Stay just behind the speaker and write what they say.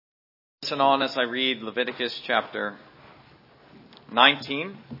listen on as I read Leviticus chapter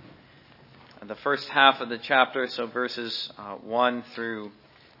 19, the first half of the chapter, so verses 1 through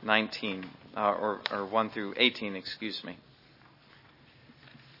 19, or 1 through 18, excuse me.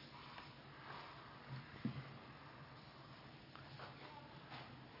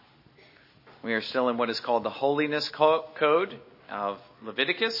 We are still in what is called the Holiness Code of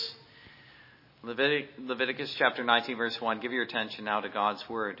Leviticus. Leviticus chapter 19, verse 1. Give your attention now to God's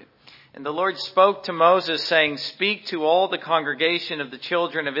word. And the Lord spoke to Moses, saying, "Speak to all the congregation of the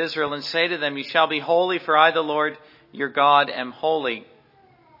children of Israel, and say to them, You shall be holy, for I, the Lord your God, am holy.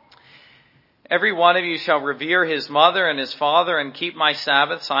 Every one of you shall revere his mother and his father, and keep my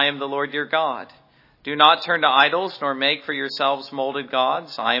Sabbaths. I am the Lord your God. Do not turn to idols, nor make for yourselves molded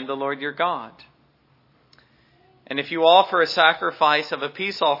gods. I am the Lord your God. And if you offer a sacrifice of a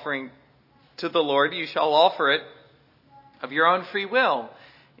peace offering to the Lord, you shall offer it of your own free will.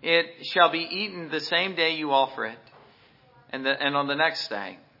 It shall be eaten the same day you offer it, and on the next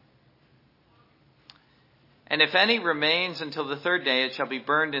day. And if any remains until the third day, it shall be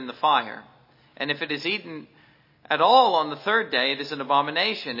burned in the fire. And if it is eaten at all on the third day, it is an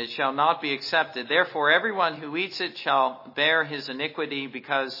abomination. It shall not be accepted. Therefore, everyone who eats it shall bear his iniquity,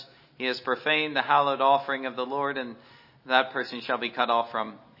 because he has profaned the hallowed offering of the Lord, and that person shall be cut off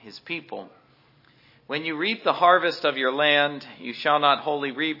from his people. When you reap the harvest of your land, you shall not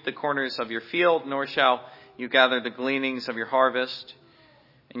wholly reap the corners of your field, nor shall you gather the gleanings of your harvest.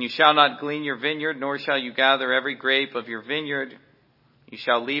 And you shall not glean your vineyard, nor shall you gather every grape of your vineyard. You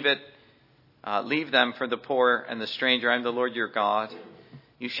shall leave them for the poor and the stranger. I am the Lord your God.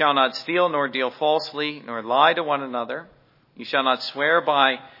 You shall not steal, nor deal falsely, nor lie to one another. You shall not swear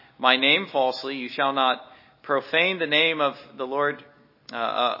by my name falsely. You shall not profane the name of the Lord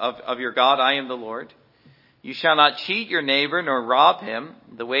of your God. I am the Lord. You shall not cheat your neighbor, nor rob him.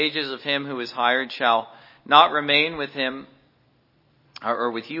 The wages of him who is hired shall not remain with him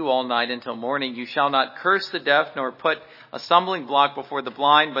or with you all night until morning. You shall not curse the deaf, nor put a stumbling block before the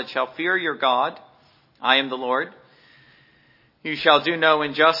blind, but shall fear your God. I am the Lord. You shall do no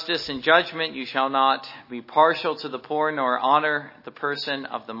injustice in judgment. You shall not be partial to the poor, nor honor the person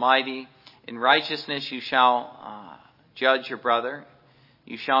of the mighty. In righteousness you shall judge your brother.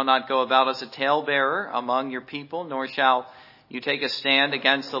 You shall not go about as a talebearer among your people, nor shall you take a stand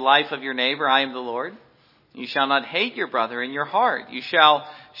against the life of your neighbor. I am the Lord. You shall not hate your brother in your heart. You shall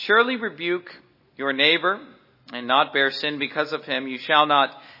surely rebuke your neighbor and not bear sin because of him. You shall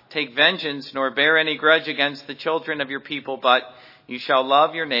not take vengeance, nor bear any grudge against the children of your people, but you shall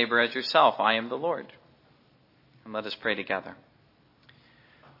love your neighbor as yourself. I am the Lord." And let us pray together.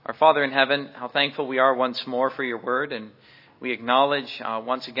 Our Father in heaven, how thankful we are once more for your word, and we acknowledge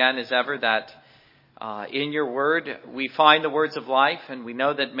once again as ever that in your word we find the words of life, and we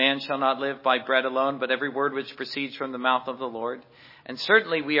know that man shall not live by bread alone, but every word which proceeds from the mouth of the Lord. And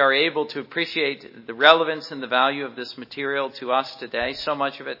certainly we are able to appreciate the relevance and the value of this material to us today, so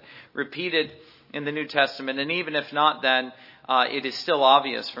much of it repeated in the New Testament. And even if not, then it is still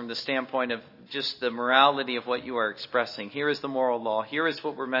obvious from the standpoint of just the morality of what you are expressing. Here is the moral law. Here is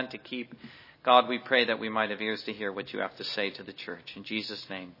what we're meant to keep. God, we pray that we might have ears to hear what you have to say to the church. In Jesus'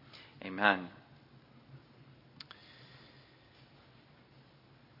 name, amen.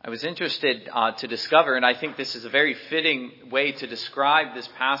 I was interested to discover, and I think this is a very fitting way to describe this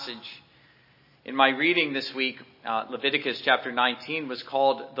passage. In my reading this week, Leviticus chapter 19 was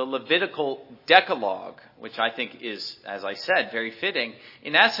called the Levitical Decalogue, which I think is, as I said, very fitting.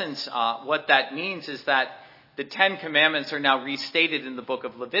 In essence, what that means is that the Ten Commandments are now restated in the book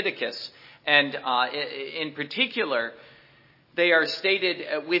of Leviticus. And in particular, they are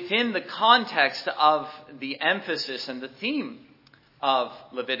stated within the context of the emphasis and the theme of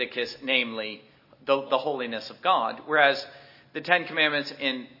Leviticus, namely the holiness of God, whereas the Ten Commandments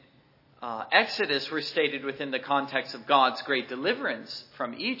in Exodus were stated within the context of God's great deliverance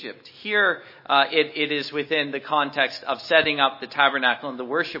from Egypt. Here it is within the context of setting up the tabernacle and the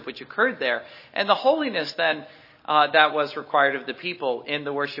worship which occurred there, and the holiness then that was required of the people in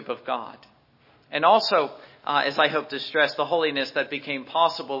the worship of God. And also, as I hope to stress, the holiness that became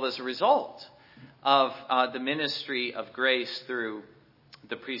possible as a result of the ministry of grace through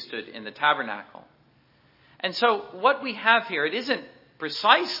the priesthood in the tabernacle. And so what we have here, it isn't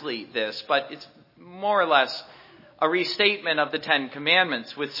precisely this, but it's more or less a restatement of the Ten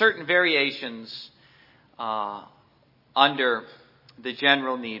Commandments with certain variations under the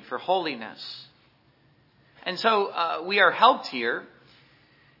general need for holiness. And so we are helped here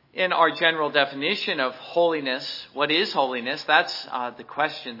in our general definition of holiness. What is holiness? That's the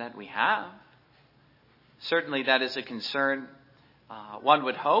question that we have. Certainly that is a concern one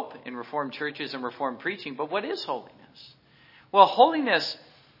would hope, in Reformed churches and Reformed preaching. But what is holiness? Well, holiness,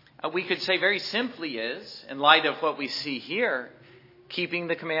 we could say very simply is, in light of what we see here, keeping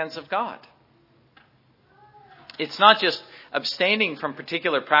the commands of God. It's not just abstaining from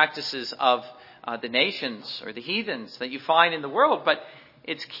particular practices of the nations or the heathens that you find in the world, but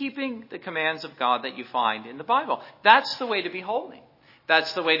it's keeping the commands of God that you find in the Bible. That's the way to be holy.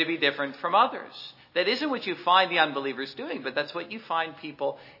 That's the way to be different from others. That isn't what you find the unbelievers doing, but that's what you find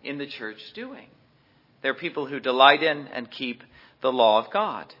people in the church doing. They're people who delight in and keep the law of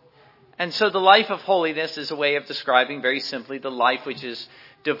God. And so the life of holiness is a way of describing very simply the life which is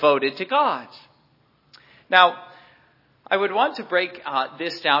devoted to God. Now, I would want to break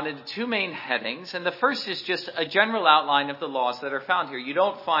this down into two main headings. And the first is just a general outline of the laws that are found here. You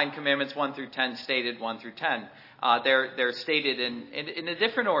don't find commandments 1 through 10 stated 1 through 10. They're stated in a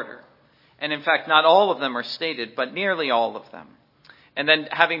different order. And in fact, not all of them are stated, but nearly all of them. And then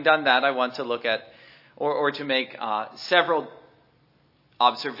having done that, I want to look at or to make several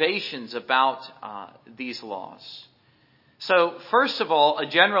observations about these laws. So, first of all, a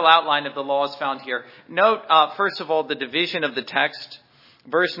general outline of the laws found here. Note, first of all, the division of the text.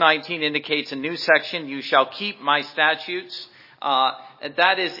 Verse 19 indicates a new section, you shall keep my statutes.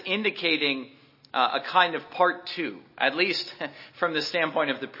 That is indicating a kind of part 2, at least from the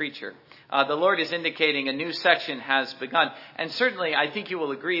standpoint of the preacher. The Lord is indicating a new section has begun. And certainly, I think you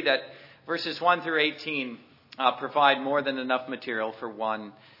will agree that verses 1 through 18 provide more than enough material for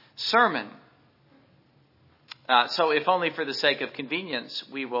one sermon. So if only for the sake of convenience,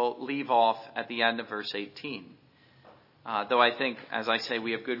 we will leave off at the end of verse 18. Though I think, as I say,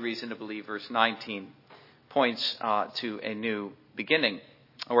 we have good reason to believe verse 19 points to a new beginning,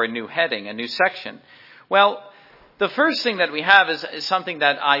 or a new heading, a new section. Well, the first thing that we have is something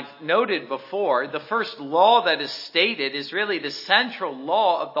that I've noted before. The first law that is stated is really the central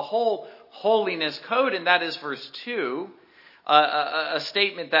law of the whole holiness code, and that is verse 2, a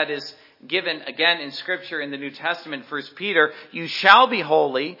statement that is given again in Scripture in the New Testament, 1 Peter, you shall be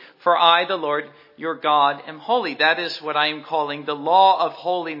holy, for I, the Lord, your God, am holy. That is what I am calling the law of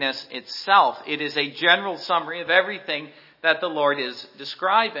holiness itself. It is a general summary of everything that the Lord is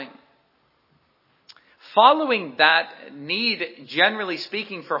describing. Following that need, generally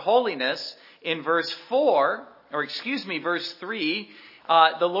speaking, for holiness, in verse 3,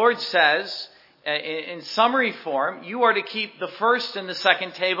 the Lord says, in summary form, you are to keep the first and the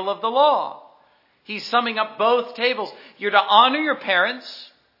second table of the law. He's summing up both tables. You're to honor your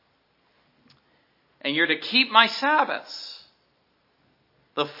parents, and you're to keep my Sabbaths.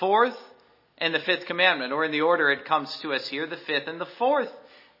 The fourth and the fifth commandment, or in the order it comes to us here, the fifth and the fourth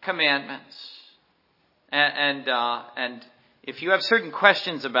commandments. And if you have certain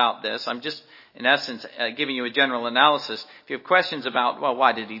questions about this, I'm just, in essence, giving you a general analysis. If you have questions about, well,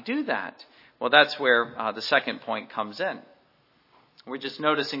 why did he do that? Well, that's where the second point comes in. We're just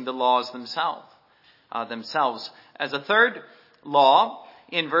noticing the laws themselves. As a third law,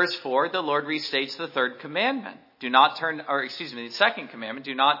 in verse 4, the Lord restates the third commandment. The second commandment,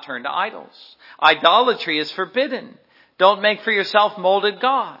 do not turn to idols. Idolatry is forbidden. Don't make for yourself molded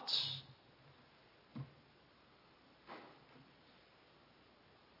gods.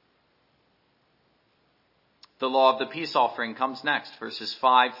 The law of the peace offering comes next, verses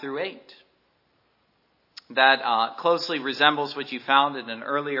 5 through 8. That closely resembles what you found in an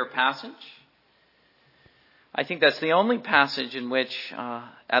earlier passage. I think that's the only passage in which,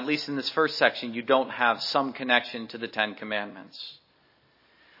 at least in this first section, you don't have some connection to the Ten Commandments.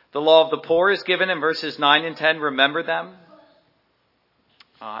 The law of the poor is given in verses 9 and 10. Remember them.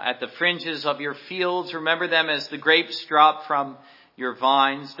 At the fringes of your fields, remember them as the grapes drop from your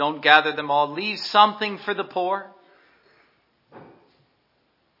vines. Don't gather them all. Leave something for the poor.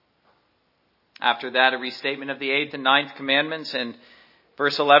 After that, a restatement of the 8th and 9th commandments. In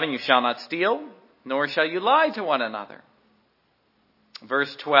verse 11, you shall not steal, nor shall you lie to one another.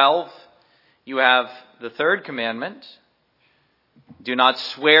 Verse 12, you have the third commandment. Do not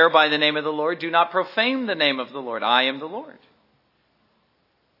swear by the name of the Lord. Do not profane the name of the Lord. I am the Lord.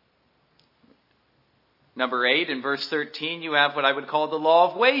 Number 8, in verse 13, you have what I would call the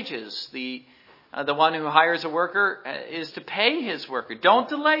law of wages. The one who hires a worker is to pay his worker. Don't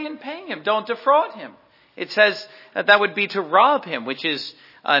delay in paying him. Don't defraud him. It says that would be to rob him, which is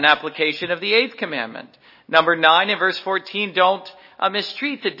an application of the 8th commandment. Number 9, in verse 14, don't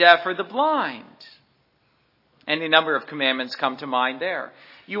mistreat the deaf or the blind. Any number of commandments come to mind there.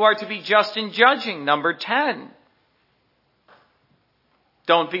 You are to be just in judging. Number 10.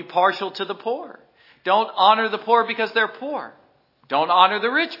 Don't be partial to the poor. Don't honor the poor because they're poor. Don't honor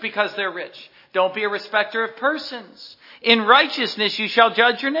the rich because they're rich. Don't be a respecter of persons. In righteousness you shall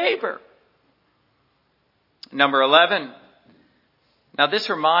judge your neighbor. Number 11. Now this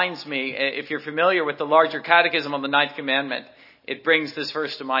reminds me, if you're familiar with the larger catechism on the ninth commandment, it brings this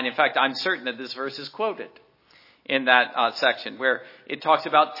verse to mind. In fact, I'm certain that this verse is quoted in that section where it talks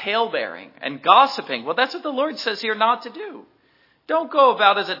about talebearing and gossiping. Well, that's what the Lord says here not to do. Don't go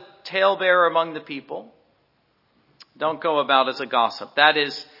about as a talebearer among the people. Don't go about as a gossip. That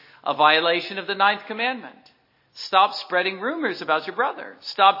is a violation of the ninth commandment. Stop spreading rumors about your brother.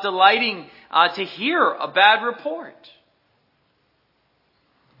 Stop delighting to hear a bad report.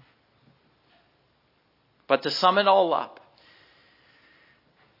 But to sum it all up,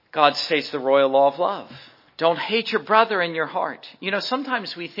 God states the royal law of love. Don't hate your brother in your heart. You know,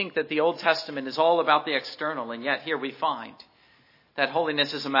 sometimes we think that the Old Testament is all about the external, and yet here we find that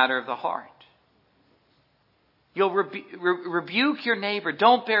holiness is a matter of the heart. You'll rebuke your neighbor.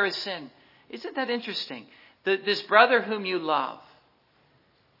 Don't bear his sin. Isn't that interesting? This brother whom you love,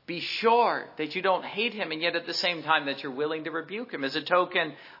 be sure that you don't hate him, and yet at the same time that you're willing to rebuke him as a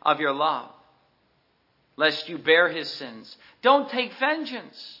token of your love, lest you bear his sins. Don't take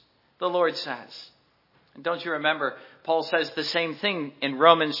vengeance, the Lord says. And don't you remember, Paul says the same thing in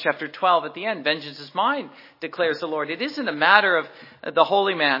Romans chapter 12 at the end. Vengeance is mine, declares the Lord. It isn't a matter of the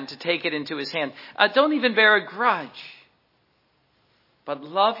holy man to take it into his hand. Don't even bear a grudge, but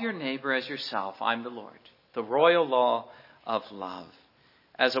love your neighbor as yourself. I'm the Lord. The royal law of love,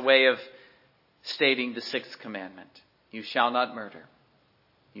 as a way of stating the sixth commandment. You shall not murder.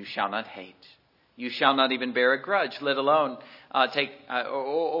 You shall not hate. You shall not even bear a grudge, let alone you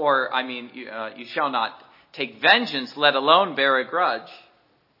shall not take vengeance, let alone bear a grudge.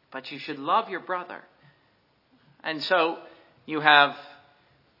 But you should love your brother. And so you have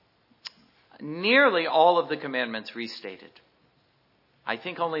nearly all of the commandments restated. I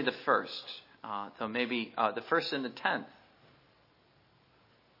think only the first, though maybe the first and the 10th.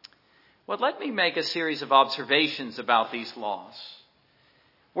 Well, let me make a series of observations about these laws.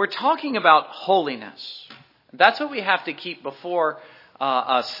 We're talking about holiness. That's what we have to keep before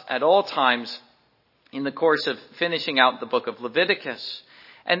us at all times in the course of finishing out the book of Leviticus.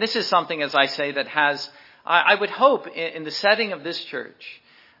 And this is something, as I say, that has, I would hope, in the setting of this church,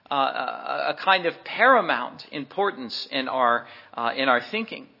 a kind of paramount importance in our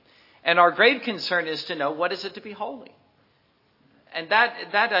thinking. And our great concern is to know, what is it to be holy? And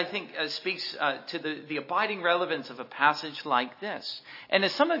that I think speaks to the abiding relevance of a passage like this. And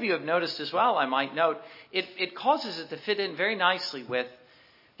as some of you have noticed as well, I might note, it causes it to fit in very nicely with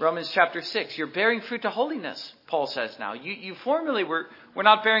Romans chapter 6. You're bearing fruit to holiness, Paul says now. You formerly were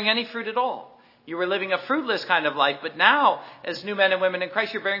not bearing any fruit at all. You were living a fruitless kind of life, but now, as new men and women in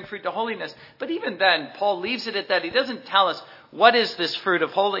Christ, you're bearing fruit to holiness. But even then, Paul leaves it at that. He doesn't tell us, what is this fruit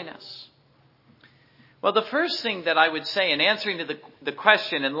of holiness? Well, the first thing that I would say in answering to the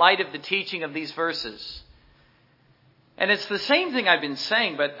question in light of the teaching of these verses, and it's the same thing I've been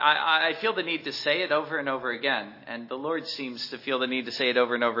saying, but I feel the need to say it over and over again. And the Lord seems to feel the need to say it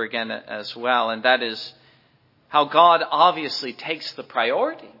over and over again as well. And that is how God obviously takes the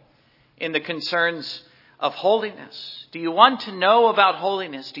priority in the concerns of holiness. Do you want to know about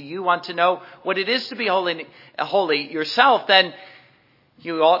holiness? Do you want to know what it is to be holy yourself? Then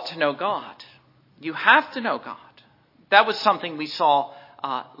you ought to know God. You have to know God. That was something we saw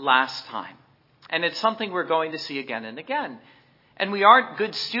last time. And it's something we're going to see again and again. And we aren't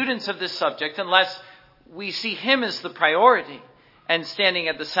good students of this subject unless we see him as the priority and standing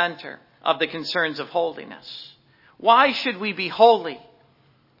at the center of the concerns of holiness. Why should we be holy?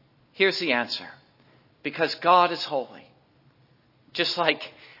 Here's the answer. Because God is holy. Just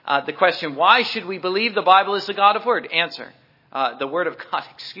like the question, why should we believe the Bible is the God of Word? Answer. The Word of God,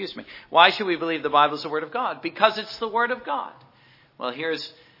 excuse me. Why should we believe the Bible is the Word of God? Because it's the Word of God. Well, here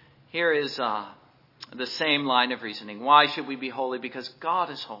is the same line of reasoning. Why should we be holy? Because God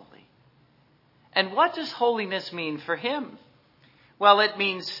is holy. And what does holiness mean for him? Well, it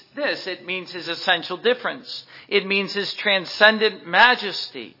means this. It means his essential difference. It means his transcendent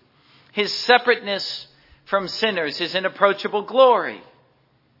majesty, his separateness from sinners, his inapproachable glory.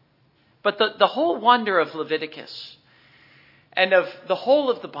 But the whole wonder of Leviticus and of the whole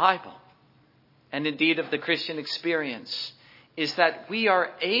of the Bible, and indeed of the Christian experience, is that we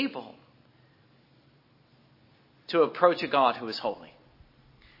are able to approach a God who is holy.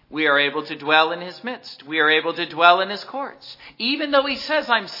 We are able to dwell in his midst. We are able to dwell in his courts. Even though he says,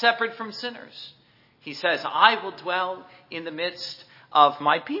 I'm separate from sinners. He says, I will dwell in the midst of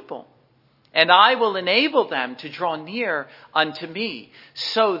my people. And I will enable them to draw near unto me.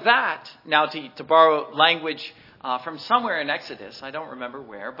 So that, now to borrow language from somewhere in Exodus, I don't remember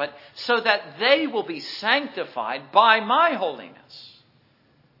where, but so that they will be sanctified by my holiness.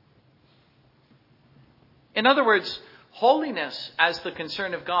 In other words, holiness as the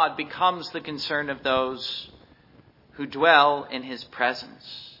concern of God becomes the concern of those who dwell in his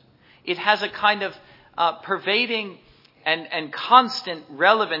presence. It has a kind of pervading and constant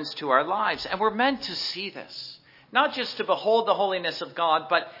relevance to our lives. And we're meant to see this. Not just to behold the holiness of God,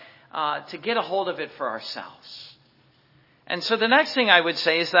 but to get a hold of it for ourselves. And so the next thing I would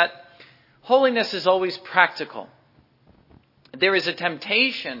say is that holiness is always practical. There is a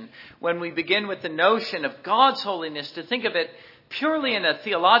temptation when we begin with the notion of God's holiness to think of it purely in a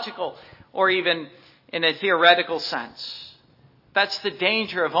theological or even in a theoretical sense. That's the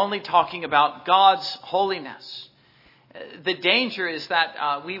danger of only talking about God's holiness. The danger is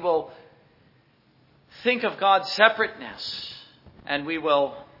that we will think of God's separateness, and we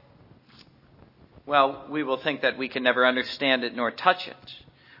will think that we can never understand it nor touch it.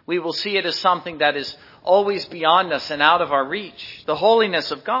 We will see it as something that is always beyond us and out of our reach, the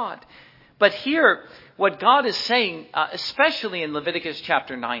holiness of God. But here, what God is saying, especially in Leviticus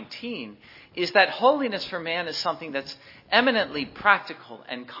chapter 19, is that holiness for man is something that's eminently practical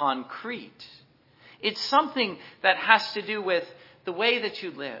and concrete. It's something that has to do with the way that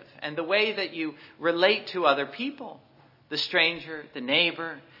you live and the way that you relate to other people, the stranger, the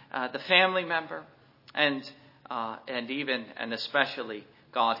neighbor, the family member, and even and especially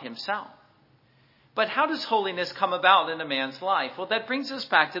God himself. But how does holiness come about in a man's life? Well, that brings us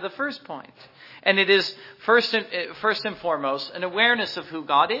back to the first point. And it is first and foremost an awareness of who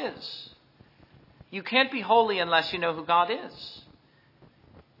God is. You can't be holy unless you know who God is.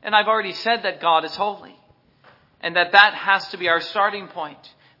 And I've already said that God is holy. And that has to be our starting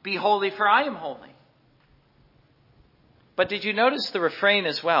point. Be holy, for I am holy. But did you notice the refrain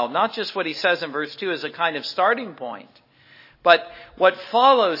as well? Not just what he says in verse 2 as a kind of starting point, but what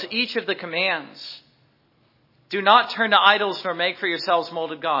follows each of the commands. Do not turn to idols nor make for yourselves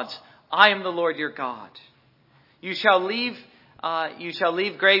molded gods. I am the Lord your God. You shall leave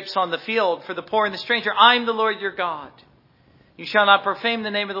grapes on the field for the poor and the stranger. I am the Lord your God. You shall not profane the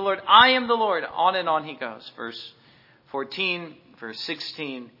name of the Lord. I am the Lord. On and on he goes. Verse 14, verse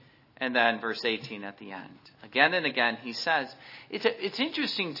 16, and then verse 18 at the end. Again and again he says, it's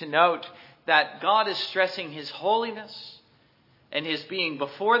interesting to note that God is stressing his holiness and his being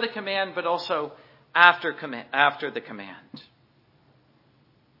before the command, but also after the command.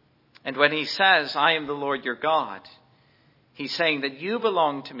 And when he says, I am the Lord your God, he's saying that you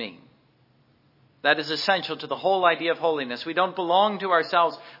belong to me. That is essential to the whole idea of holiness. We don't belong to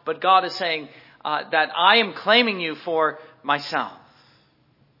ourselves, but God is saying that I am claiming you for myself.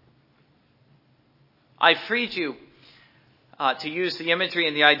 I freed you, to use the imagery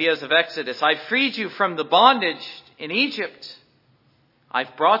and the ideas of Exodus. I freed you from the bondage in Egypt.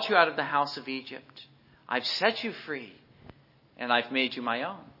 I've brought you out of the house of Egypt. I've set you free, and I've made you my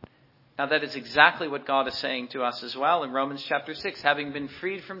own. Now that is exactly what God is saying to us as well in Romans chapter 6. Having been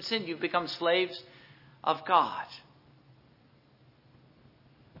freed from sin, you've become slaves of God.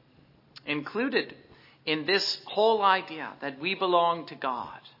 Included in this whole idea that we belong to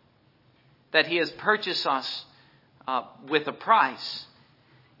God, that he has purchased us with a price,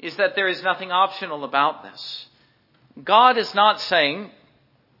 is that there is nothing optional about this. God is not saying,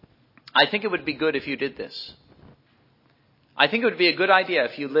 I think it would be good if you did this. I think it would be a good idea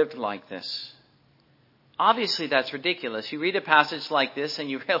if you lived like this. Obviously, that's ridiculous. You read a passage like this and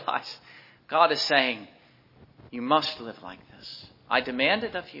you realize God is saying, you must live like this. I demand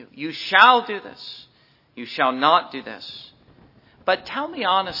it of you. You shall do this. You shall not do this. But tell me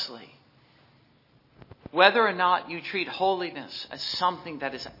honestly, whether or not you treat holiness as something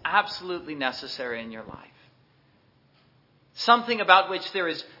that is absolutely necessary in your life. Something about which there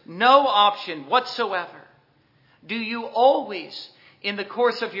is no option whatsoever. Do you always, in the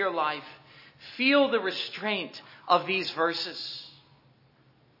course of your life, feel the restraint of these verses?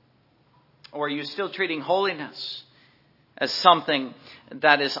 Or are you still treating holiness as something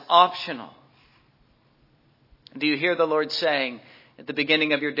that is optional? Do you hear the Lord saying at the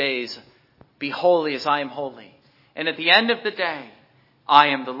beginning of your days, be holy as I am holy. And at the end of the day, I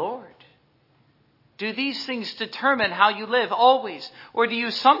am the Lord. Do these things determine how you live always? Or do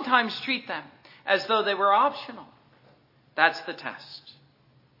you sometimes treat them as though they were optional? That's the test.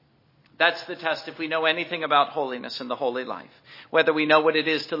 That's the test if we know anything about holiness and the holy life. Whether we know what it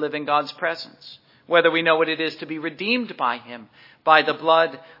is to live in God's presence. Whether we know what it is to be redeemed by him, by the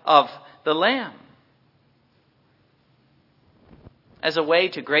blood of the Lamb. As a way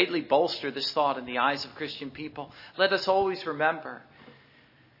to greatly bolster this thought in the eyes of Christian people, let us always remember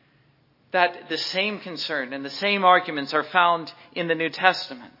that the same concern and the same arguments are found in the New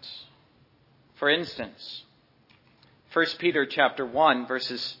Testament. For instance, 1 Peter chapter 1,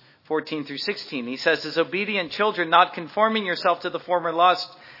 verses 14 through 16, he says, as obedient children, not conforming yourself to the former lust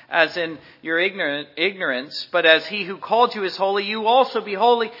as in your ignorance, but as he who called you is holy, you also be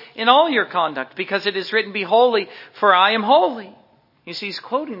holy in all your conduct, because it is written, be holy, for I am holy. You see, he's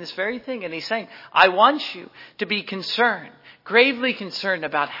quoting this very thing, and he's saying, I want you to be concerned, gravely concerned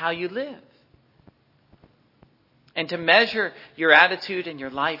about how you live. And to measure your attitude and your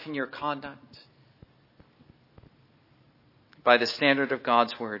life and your conduct by the standard of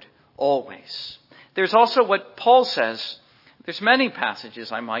God's word, always. There's also what Paul says. There's many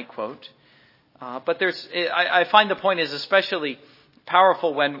passages I might quote, but I find the point is especially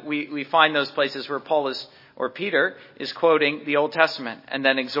powerful when we find those places where Peter is quoting the Old Testament and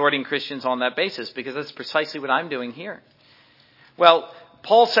then exhorting Christians on that basis, because that's precisely what I'm doing here. Well,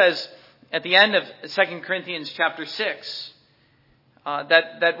 Paul says at the end of 2 Corinthians chapter 6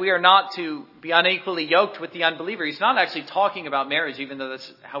 that we are not to be unequally yoked with the unbeliever. He's not actually talking about marriage, even though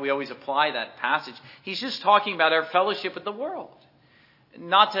that's how we always apply that passage. He's just talking about our fellowship with the world,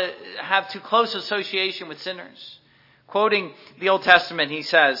 not to have too close association with sinners. Quoting the Old Testament, he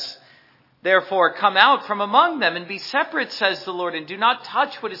says, therefore, come out from among them and be separate, says the Lord, and do not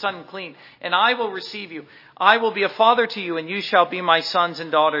touch what is unclean, and I will receive you. I will be a father to you, and you shall be my sons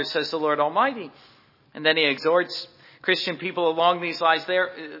and daughters, says the Lord Almighty. And then he exhorts Christian people along these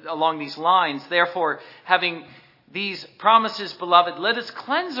lines. Therefore, having these promises, beloved, let us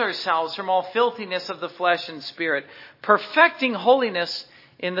cleanse ourselves from all filthiness of the flesh and spirit, perfecting holiness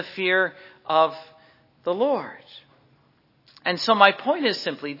in the fear of the Lord. And so my point is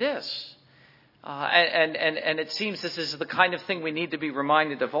simply this. And it seems this is the kind of thing we need to be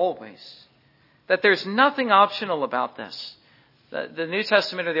reminded of always. That there's nothing optional about this. The New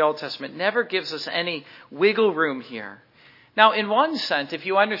Testament or the Old Testament never gives us any wiggle room here. Now, in one sense, if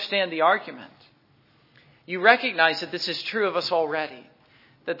you understand the argument, you recognize that this is true of us already.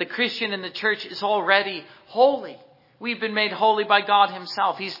 That the Christian in the church is already holy. We've been made holy by God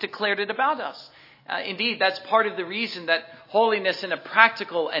himself. He's declared it about us. Indeed, that's part of the reason that holiness in a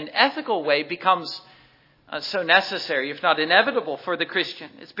practical and ethical way becomes so necessary, if not inevitable, for the Christian.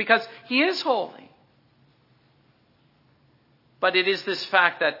 It's because he is holy. But it is this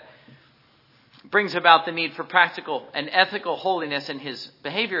fact that brings about the need for practical and ethical holiness in his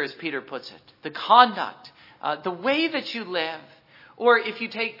behavior, as Peter puts it. The conduct, the way that you live. Or if you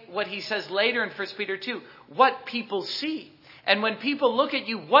take what he says later in 1 Peter 2, what people see. And when people look at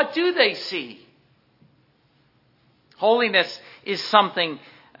you, what do they see? Holiness is something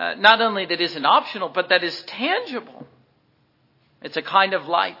not only that isn't optional, but that is tangible. It's a kind of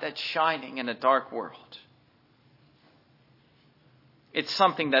light that's shining in a dark world. It's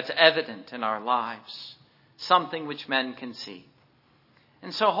something that's evident in our lives, something which men can see.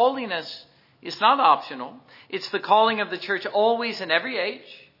 And so holiness is not optional. It's the calling of the church always in every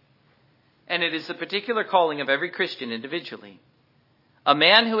age. And it is the particular calling of every Christian individually. A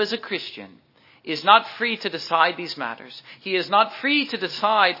man who is a Christian is not free to decide these matters. He is not free to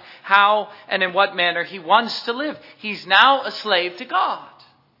decide how and in what manner he wants to live. He's now a slave to God.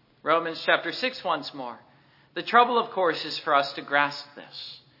 Romans chapter 6 once more. The trouble, of course, is for us to grasp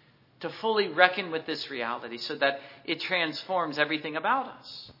this, to fully reckon with this reality so that it transforms everything about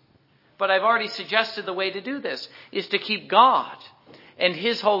us. But I've already suggested the way to do this is to keep God and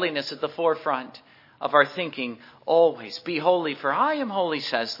his holiness at the forefront of our thinking always. Be holy, for I am holy,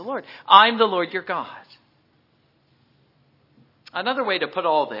 says the Lord. I'm the Lord your God. Another way to put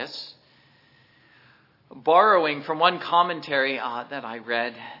all this, borrowing from one commentary that I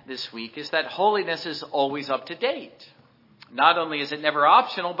read this week, is that holiness is always up to date. Not only is it never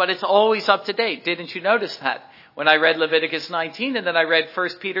optional, but it's always up to date. Didn't you notice that when I read Leviticus 19 and then I read 1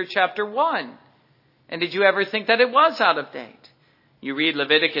 Peter chapter 1? And did you ever think that it was out of date? You read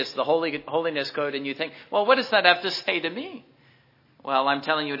Leviticus, the holiness code, and you think, well, what does that have to say to me? Well, I'm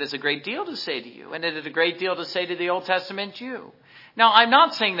telling you, it has a great deal to say to you, and it has a great deal to say to the Old Testament Jew. Now, I'm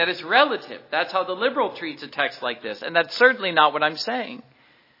not saying that it's relative. That's how the liberal treats a text like this, and that's certainly not what I'm saying.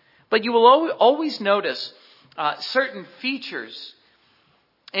 But you will always notice certain features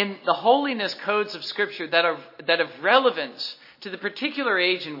in the holiness codes of Scripture that have relevance to the particular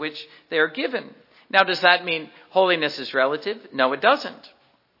age in which they are given. Now, does that mean holiness is relative? No, it doesn't.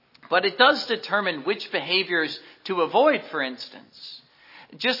 But it does determine which behaviors to avoid, for instance,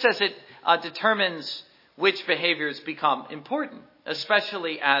 just as it determines which behaviors become important,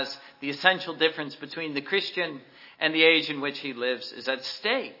 especially as the essential difference between the Christian and the age in which he lives is at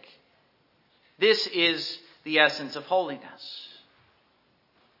stake. This is the essence of holiness.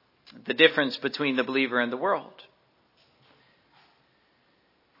 the difference between the believer and the world.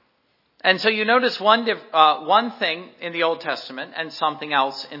 And so you notice one thing in the Old Testament and something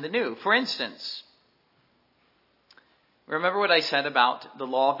else in the New. For instance, remember what I said about the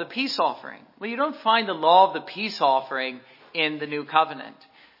law of the peace offering. Well, you don't find the law of the peace offering in the New Covenant.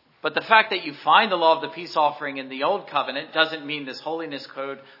 But the fact that you find the law of the peace offering in the Old Covenant doesn't mean this holiness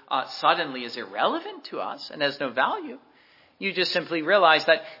code suddenly is irrelevant to us and has no value. You just simply realize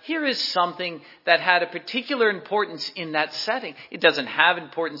that here is something that had a particular importance in that setting. It doesn't have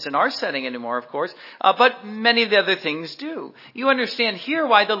importance in our setting anymore, of course, but many of the other things do. You understand here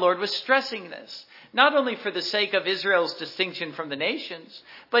why the Lord was stressing this. Not only for the sake of Israel's distinction from the nations,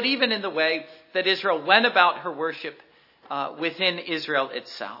 but even in the way that Israel went about her worship within Israel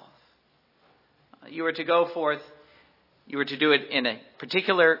itself. You are to go forth. You are to do it in a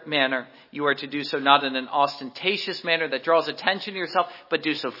particular manner. You are to do so not in an ostentatious manner that draws attention to yourself, but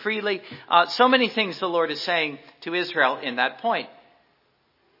do so freely. So many things the Lord is saying to Israel in that point.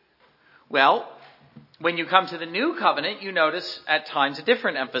 Well, when you come to the New Covenant, you notice at times a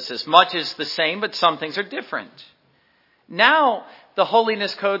different emphasis. Much is the same, but some things are different. Now, the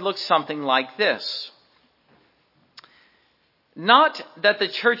Holiness Code looks something like this. Not that the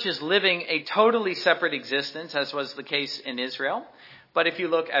church is living a totally separate existence, as was the case in Israel. But if you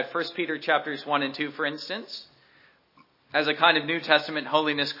look at 1 Peter chapters 1 and 2, for instance, as a kind of New Testament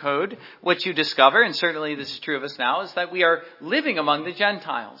holiness code, what you discover, and certainly this is true of us now, is that we are living among the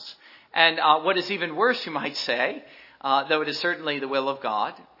Gentiles. And what is even worse, you might say, though it is certainly the will of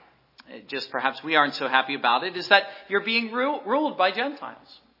God, just perhaps we aren't so happy about it, is that you're being ruled by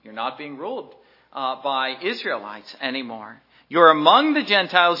Gentiles. You're not being ruled by Israelites anymore. You're among the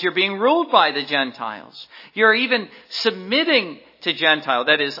Gentiles. You're being ruled by the Gentiles. You're even submitting to Gentile,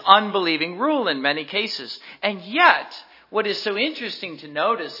 that is, unbelieving rule in many cases. And yet, what is so interesting to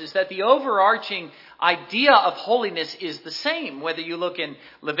notice is that the overarching idea of holiness is the same, whether you look in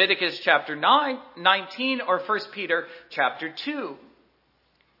Leviticus chapter 19 or 1 Peter chapter 2.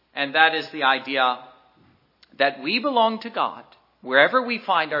 And that is the idea that we belong to God wherever we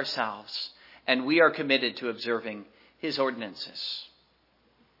find ourselves, and we are committed to observing His ordinances.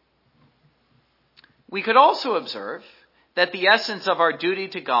 We could also observe that the essence of our duty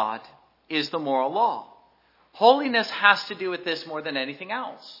to God is the moral law. Holiness has to do with this more than anything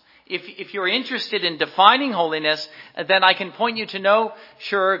else. If you're interested in defining holiness, then I can point you to no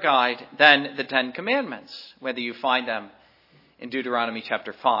surer guide than the Ten Commandments, whether you find them in Deuteronomy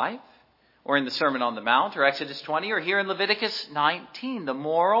chapter 5, or in the Sermon on the Mount, or Exodus 20, or here in Leviticus 19, the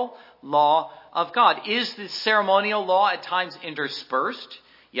moral law of God. Is the ceremonial law at times interspersed?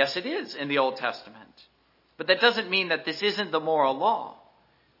 Yes, it is in the Old Testament. But that doesn't mean that this isn't the moral law.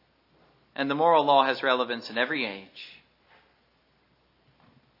 And the moral law has relevance in every age.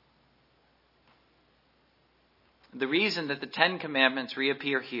 The reason that the Ten Commandments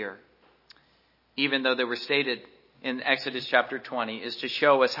reappear here, even though they were stated in Exodus chapter 20, is to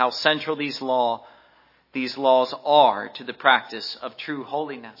show us how central these laws are to the practice of true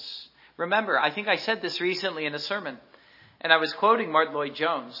holiness. Remember, I think I said this recently in a sermon, and I was quoting Martin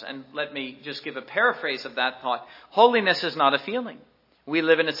Lloyd-Jones, and let me just give a paraphrase of that thought. Holiness is not a feeling. We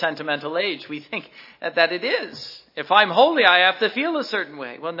live in a sentimental age. We think that it is. If I'm holy, I have to feel a certain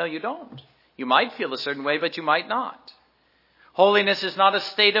way. Well, no, you don't. You might feel a certain way, but you might not. Holiness is not a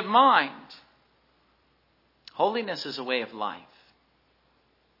state of mind. Holiness is a way of life.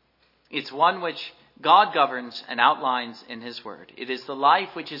 It's one which God governs and outlines in His Word. It is the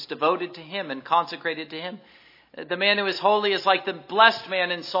life which is devoted to Him and consecrated to Him. The man who is holy is like the blessed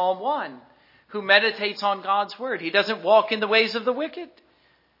man in Psalm 1, who meditates on God's Word. He doesn't walk in the ways of the wicked,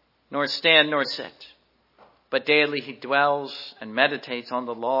 nor stand nor sit. But daily he dwells and meditates on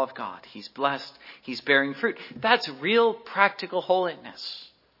the law of God. He's blessed. He's bearing fruit. That's real practical holiness.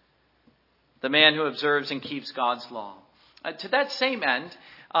 The man who observes and keeps God's law. To that same end,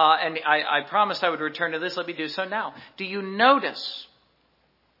 and I promised I would return to this. Let me do so now. Do you notice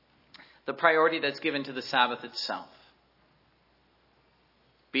the priority that's given to the Sabbath itself?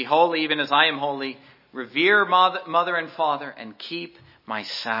 Be holy even as I am holy. Revere mother and father and keep my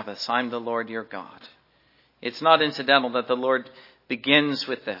Sabbaths. I'm the Lord your God. It's not incidental that the Lord begins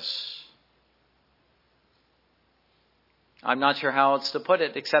with this. I'm not sure how else to put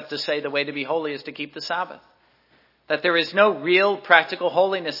it except to say the way to be holy is to keep the Sabbath. That there is no real practical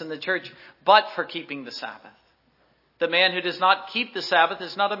holiness in the church but for keeping the Sabbath. The man who does not keep the Sabbath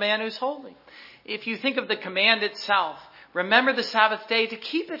is not a man who's holy. If you think of the command itself, remember the Sabbath day to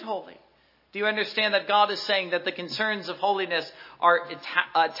keep it holy. Do you understand that God is saying that the concerns of holiness are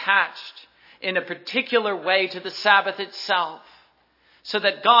attached in a particular way to the Sabbath itself? so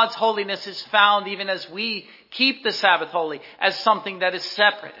that God's holiness is found even as we keep the Sabbath holy, as something that is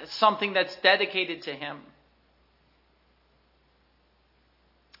separate, as something that's dedicated to him.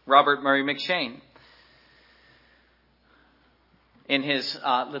 Robert Murray McCheyne, in his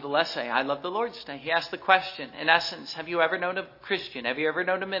little essay, I Love the Lord's Day, he asked the question, in essence, have you ever known a Christian, have you ever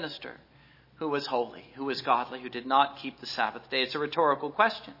known a minister who was holy, who was godly, who did not keep the Sabbath day? It's a rhetorical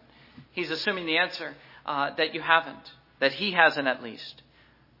question. He's assuming the answer that you haven't, that he hasn't at least.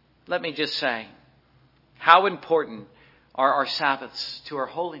 Let me just say, how important are our Sabbaths to our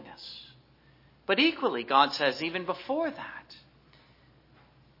holiness? But equally, God says, even before that,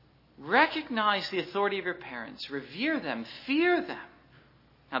 recognize the authority of your parents, revere them, fear them.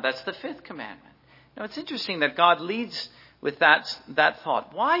 Now that's the fifth commandment. Now it's interesting that God leads with that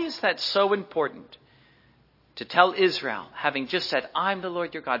thought. Why is that so important? To tell Israel, having just said, I'm the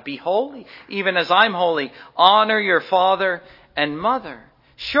Lord your God, be holy, even as I'm holy. Honor your father and mother.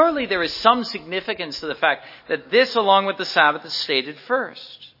 Surely there is some significance to the fact that this, along with the Sabbath, is stated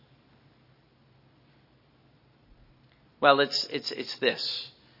first. Well, it's this.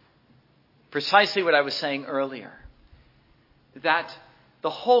 Precisely what I was saying earlier. That the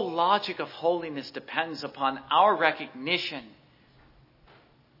whole logic of holiness depends upon our recognition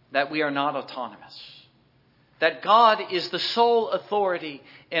that we are not autonomous. That God is the sole authority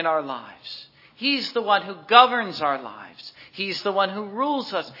in our lives. He's the one who governs our lives. He's the one who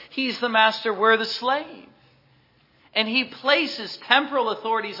rules us. He's the master, we're the slave. And he places temporal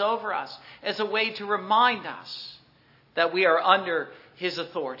authorities over us as a way to remind us that we are under his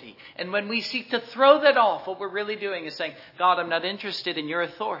authority. And when we seek to throw that off, what we're really doing is saying, God, I'm not interested in your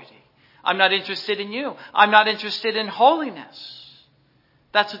authority. I'm not interested in you. I'm not interested in holiness.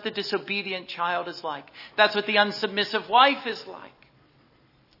 That's what the disobedient child is like. That's what the unsubmissive wife is like.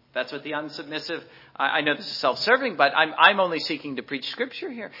 That's what the unsubmissive, I know this is self-serving, but I'm only seeking to preach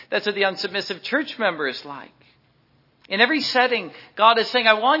scripture here. That's what the unsubmissive church member is like. In every setting, God is saying,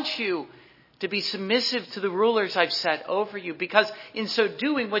 I want you to be submissive to the rulers I've set over you, because in so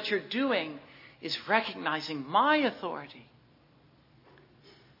doing, what you're doing is recognizing my authority.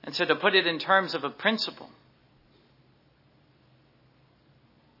 And so to put it in terms of a principle,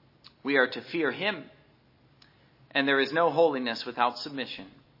 we are to fear him. And there is no holiness without submission.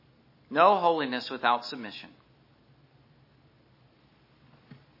 No holiness without submission.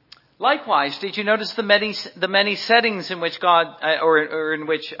 Likewise, did you notice the many settings in which God, or in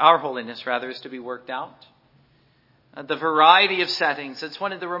which our holiness rather, is to be worked out? The variety of settings. It's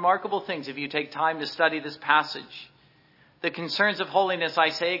one of the remarkable things if you take time to study this passage. The concerns of holiness, I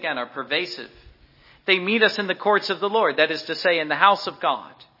say again, are pervasive. They meet us in the courts of the Lord, that is to say, in the house of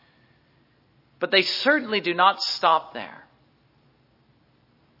God. But they certainly do not stop there.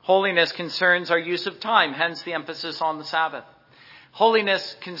 Holiness concerns our use of time, hence the emphasis on the Sabbath.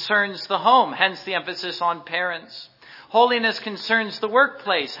 Holiness concerns the home, hence the emphasis on parents. Holiness concerns the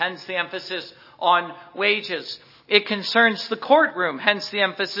workplace, hence the emphasis on wages. It concerns the courtroom, hence the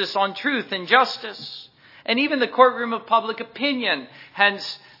emphasis on truth and justice. And even the courtroom of public opinion,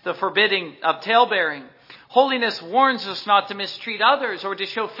 hence the forbidding of talebearing. Holiness warns us not to mistreat others or to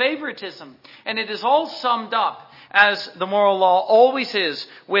show favoritism. And it is all summed up, as the moral law always is,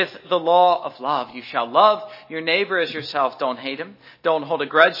 with the law of love. You shall love your neighbor as yourself. Don't hate him. Don't hold a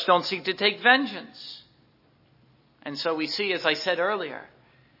grudge. Don't seek to take vengeance. And so we see, as I said earlier,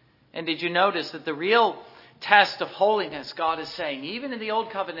 and did you notice that the real test of holiness, God is saying, even in the Old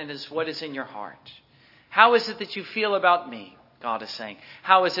Covenant, is what is in your heart. How is it that you feel about me? God is saying.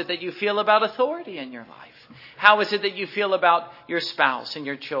 How is it that you feel about authority in your life? How is it that you feel about your spouse and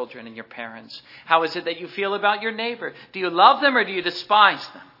your children and your parents? How is it that you feel about your neighbor? Do you love them or do you despise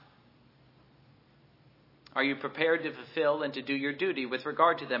them? Are you prepared to fulfill and to do your duty with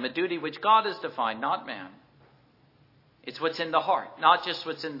regard to them? A duty which God has defined, not man. It's what's in the heart, not just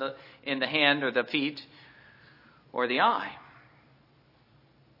what's in the hand or the feet or the eye.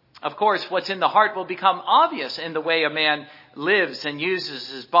 Of course, what's in the heart will become obvious in the way a man lives and uses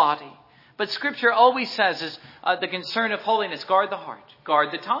his body. But Scripture always says is the concern of holiness, guard the heart,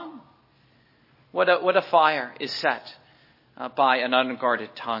 guard the tongue. What a fire is set by an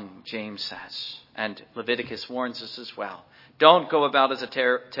unguarded tongue, James says. And Leviticus warns us as well. Don't go about as a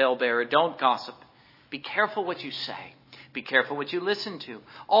talebearer. Don't gossip. Be careful what you say. Be careful what you listen to.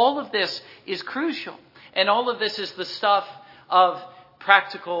 All of this is crucial. And all of this is the stuff of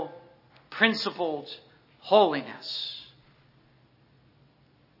practical, principled holiness.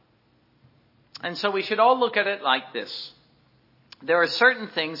 And so we should all look at it like this. There are certain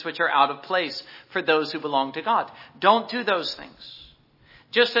things which are out of place for those who belong to God. Don't do those things.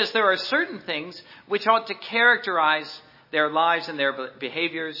 Just as there are certain things which ought to characterize their lives and their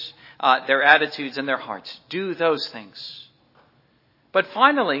behaviors, their attitudes and their hearts. Do those things. But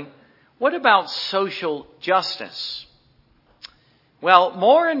finally, what about social justice? Well,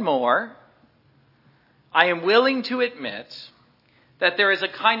 more and more, I am willing to admit that there is a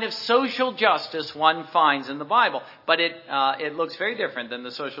kind of social justice one finds in the Bible, but it looks very different than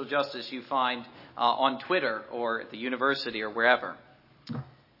the social justice you find on Twitter or at the university or wherever.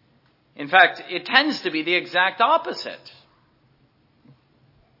 In fact, it tends to be the exact opposite.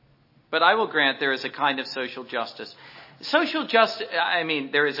 But I will grant there is a kind of social justice.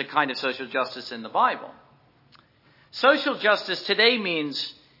 There is a kind of social justice in the Bible. Social justice today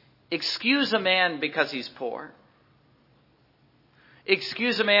means excuse a man because he's poor.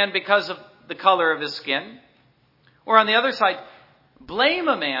 Excuse a man because of the color of his skin. Or on the other side, blame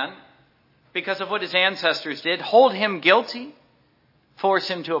a man because of what his ancestors did. Hold him guilty. Force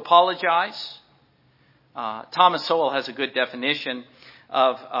him to apologize. Thomas Sowell has a good definition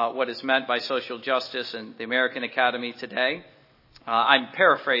of what is meant by social justice in the American Academy today. I'm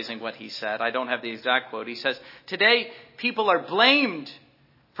paraphrasing what he said. I don't have the exact quote. He says, today people are blamed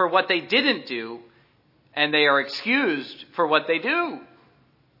for what they didn't do, and they are excused for what they do.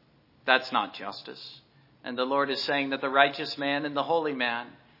 That's not justice. And the Lord is saying that the righteous man and the holy man,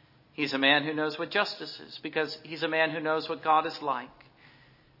 he's a man who knows what justice is, because he's a man who knows what God is like.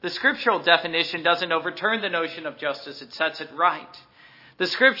 The scriptural definition doesn't overturn the notion of justice. It sets it right. The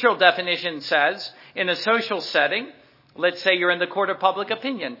scriptural definition says, in a social setting, let's say you're in the court of public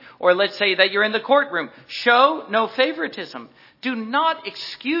opinion, or let's say that you're in the courtroom, show no favoritism. Do not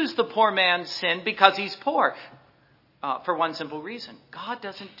excuse the poor man's sin because he's poor. For one simple reason. God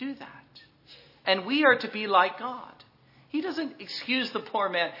doesn't do that. And we are to be like God. He doesn't excuse the poor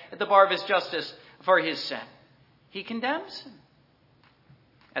man at the bar of his justice for his sin. He condemns him.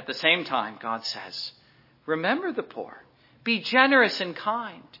 At the same time, God says, remember the poor. Be generous and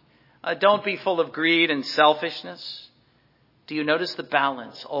kind. Don't be full of greed and selfishness. Do you notice the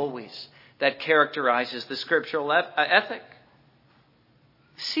balance always that characterizes the scriptural ethic?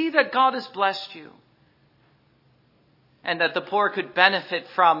 See that God has blessed you, and that the poor could benefit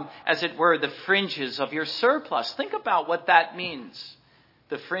from, as it were, the fringes of your surplus. Think about what that means,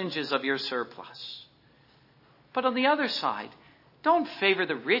 the fringes of your surplus. But on the other side, don't favor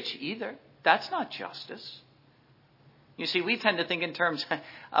the rich either. That's not justice. You see, we tend to think in terms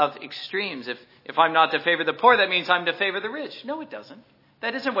of extremes. If I'm not to favor the poor, that means I'm to favor the rich. No, it doesn't.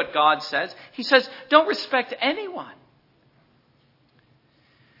 That isn't what God says. He says, don't respect anyone.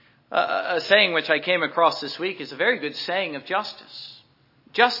 A saying which I came across this week is a very good saying of justice.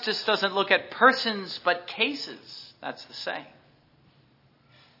 Justice doesn't look at persons but cases. That's the saying.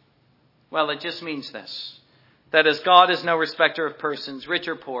 Well, it just means this. That as God is no respecter of persons, rich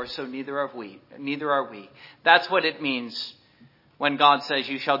or poor, so neither are we. That's what it means when God says,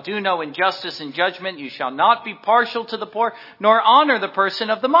 you shall do no injustice in judgment, you shall not be partial to the poor, nor honor the person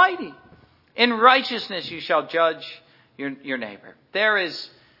of the mighty. In righteousness you shall judge your neighbor. There is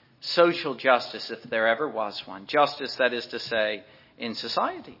social justice, if there ever was one. Justice, that is to say, in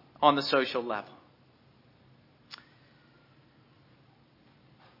society, on the social level.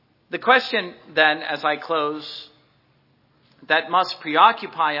 The question then, as I close, that must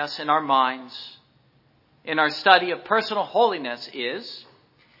preoccupy us in our minds, in our study of personal holiness is,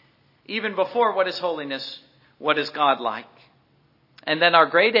 even before what is holiness, what is God like? And then our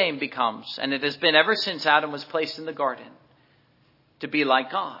great aim becomes, and it has been ever since Adam was placed in the garden, to be like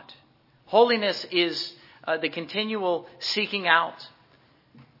God. Holiness is the continual seeking out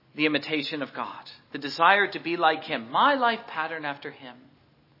the imitation of God, the desire to be like him, my life pattern after him.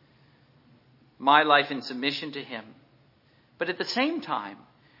 My life in submission to him. But at the same time,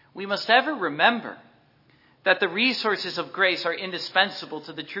 we must ever remember that the resources of grace are indispensable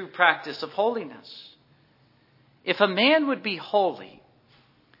to the true practice of holiness. If a man would be holy,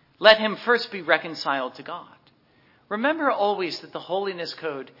 let him first be reconciled to God. Remember always that the holiness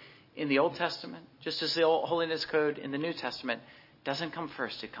code in the Old Testament, just as the holiness code in the New Testament, doesn't come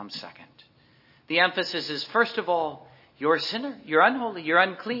first, it comes second. The emphasis is, first of all, you're a sinner. You're unholy. You're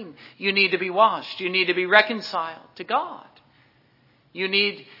unclean. You need to be washed. You need to be reconciled to God. You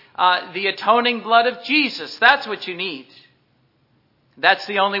need the atoning blood of Jesus. That's what you need. That's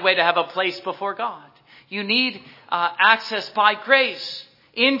the only way to have a place before God. You need access by grace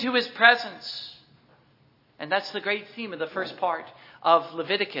into his presence. And that's the great theme of the first part of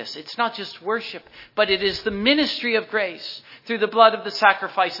Leviticus. It's not just worship, but it is the ministry of grace through the blood of the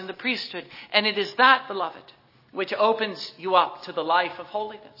sacrifice and the priesthood. And it is that, beloved, which opens you up to the life of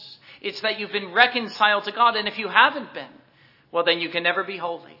holiness. It's that you've been reconciled to God. And if you haven't been, well, then you can never be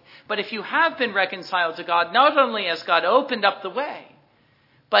holy. But if you have been reconciled to God, not only has God opened up the way,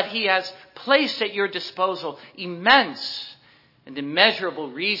 but he has placed at your disposal immense and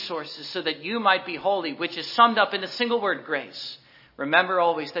immeasurable resources so that you might be holy, which is summed up in a single word, grace. Remember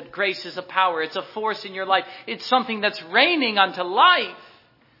always that grace is a power. It's a force in your life. It's something that's reigning unto life.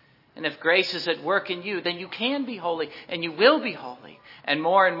 And if grace is at work in you, then you can be holy and you will be holy. And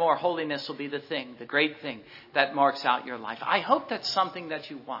more holiness will be the thing, the great thing that marks out your life. I hope that's something that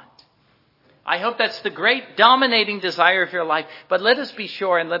you want. I hope that's the great dominating desire of your life. But let us be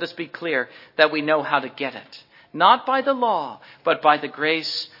sure and let us be clear that we know how to get it. Not by the law, but by the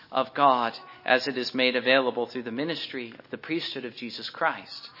grace of God as it is made available through the ministry of the priesthood of Jesus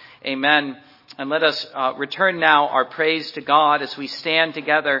Christ. Amen. And let us return now our praise to God as we stand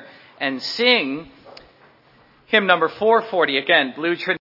together and sing hymn number 440. Again, Blue Trinity.